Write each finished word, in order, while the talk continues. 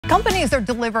Companies are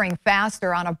delivering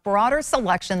faster on a broader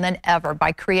selection than ever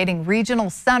by creating regional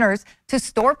centers to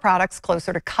store products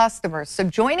closer to customers. So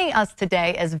joining us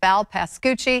today is Val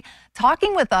Pascucci,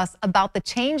 talking with us about the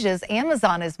changes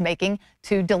Amazon is making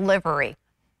to delivery.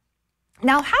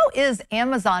 Now, how is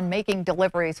Amazon making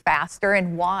deliveries faster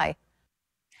and why?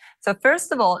 So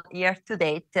first of all, year to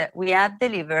date, we have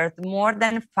delivered more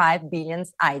than 5 billion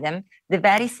items the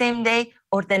very same day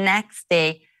or the next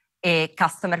day a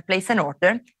customer place an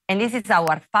order. And this is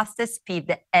our fastest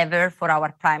speed ever for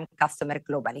our Prime customer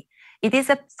globally. It is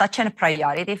such a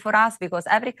priority for us because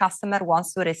every customer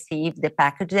wants to receive the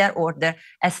package their order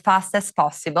as fast as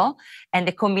possible. And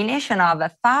the combination of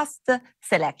a vast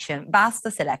selection,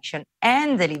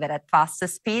 and deliver at fast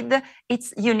speed,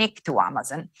 it's unique to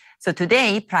Amazon. So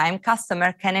today, Prime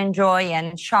customer can enjoy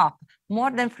and shop more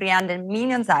than 300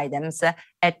 million items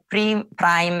at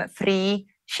Prime free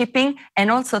shipping,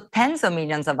 and also tens of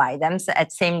millions of items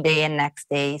at same day and next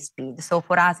day speed. So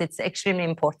for us, it's extremely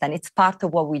important. It's part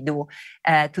of what we do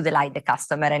to delight the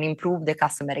customer and improve the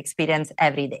customer experience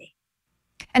every day.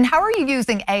 And how are you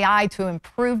using AI to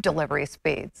improve delivery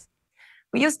speeds?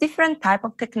 We use different type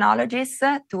of technologies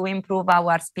to improve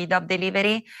our speed of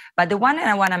delivery, but the one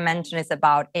I want to mention is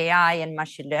about AI and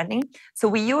machine learning. So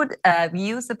we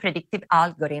use the predictive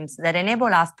algorithms that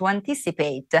enable us to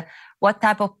anticipate what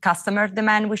type of customer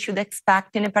demand we should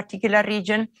expect in a particular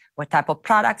region, what type of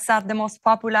products are the most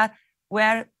popular,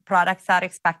 where products are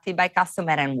expected by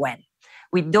customer, and when.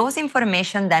 With those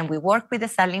information, then we work with the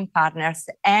selling partners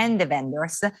and the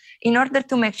vendors in order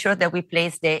to make sure that we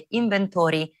place the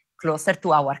inventory closer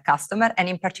to our customer, and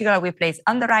in particular, we place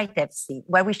on the right FC,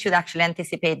 where we should actually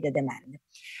anticipate the demand.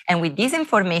 And with this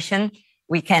information,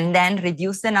 we can then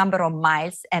reduce the number of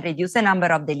miles and reduce the number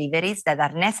of deliveries that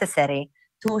are necessary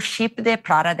to ship the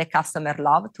product the customer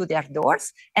love to their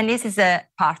doors. And this is a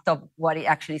part of what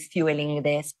actually is fueling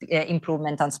the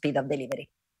improvement on speed of delivery.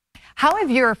 How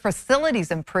have your facilities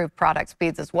improved product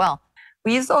speeds as well?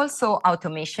 We use also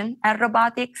automation and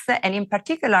robotics, and in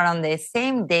particular on the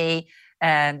same day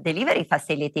delivery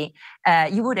facility,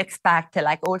 you would expect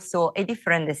also a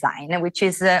different design, which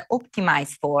is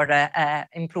optimized for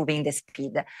improving the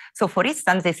speed. So for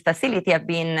instance, this facility have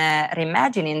been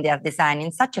reimagining their design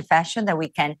in such a fashion that we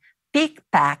can pick,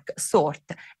 pack, sort,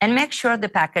 and make sure the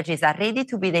packages are ready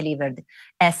to be delivered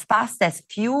as fast as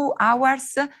few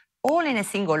hours, all in a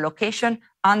single location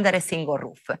under a single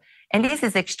roof. And this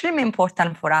is extremely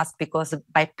important for us because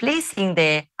by placing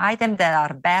the items that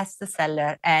are best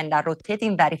seller and are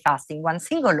rotating very fast in one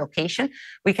single location,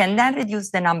 we can then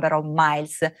reduce the number of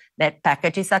miles that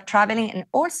packages are traveling and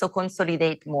also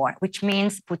consolidate more, which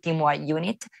means putting more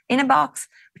unit in a box,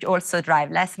 which also drive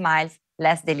less miles,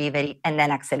 less delivery, and then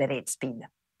accelerate speed.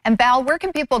 And Val, where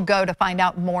can people go to find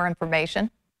out more information?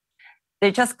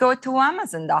 They just go to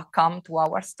Amazon.com, to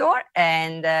our store,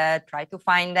 and try to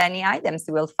find any items.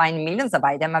 You will find millions of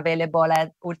items available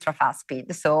at ultra fast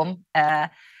speed. So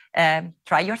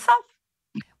try yourself.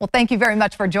 Well, thank you very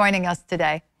much for joining us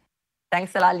today.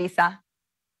 Thanks a lot, Lisa.